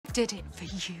did it for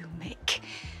you, Mick.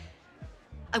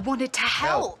 I wanted to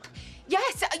help.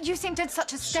 Yes, you seemed in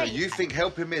such a state. So you think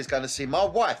helping me is going to see my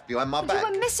wife behind my back? You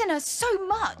were missing her so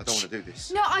much. I don't want to do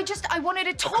this. No, I wanted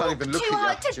to talk to her,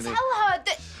 to tell her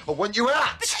that... I want you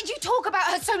out! But you talk about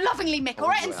her so lovingly, Mick, all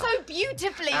right? And so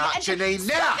beautifully. Out, Janine,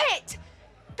 now! Stop it!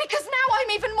 Because now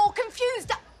I'm even more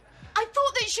confused. I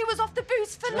thought that she was off the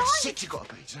booze for life. How sick you got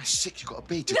to be? How sick you got to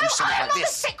be to do something like this? No, I'm not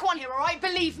the sick one here, all right?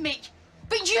 Believe me.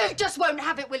 But you just won't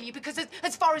have it, will you? Because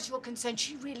as far as you're concerned,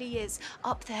 she really is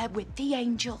up there with the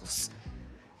angels.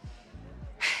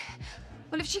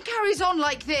 Well, if she carries on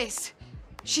like this,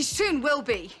 she soon will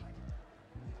be.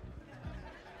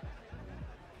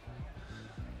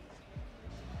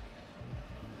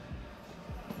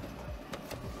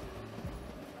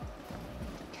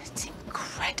 It's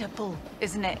incredible,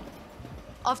 isn't it?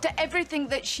 After everything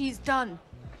that she's done,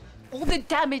 all the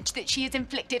damage that she has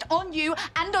inflicted on you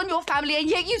and on your family, and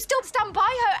yet you still stand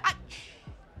by her.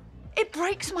 It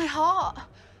breaks my heart.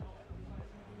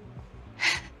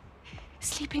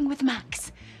 Sleeping with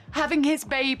Max, having his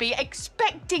baby,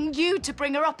 expecting you to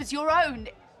bring her up as your own.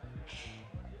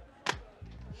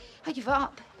 I give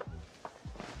up.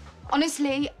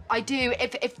 Honestly, I do.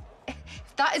 If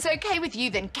that is okay with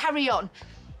you, then carry on.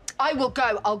 I will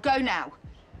go. I'll go now.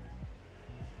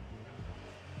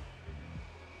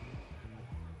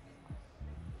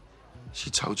 She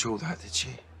told you all that, did she?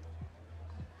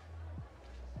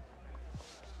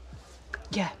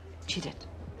 Yeah, she did.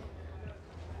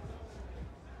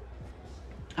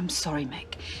 I'm sorry,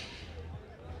 Mick.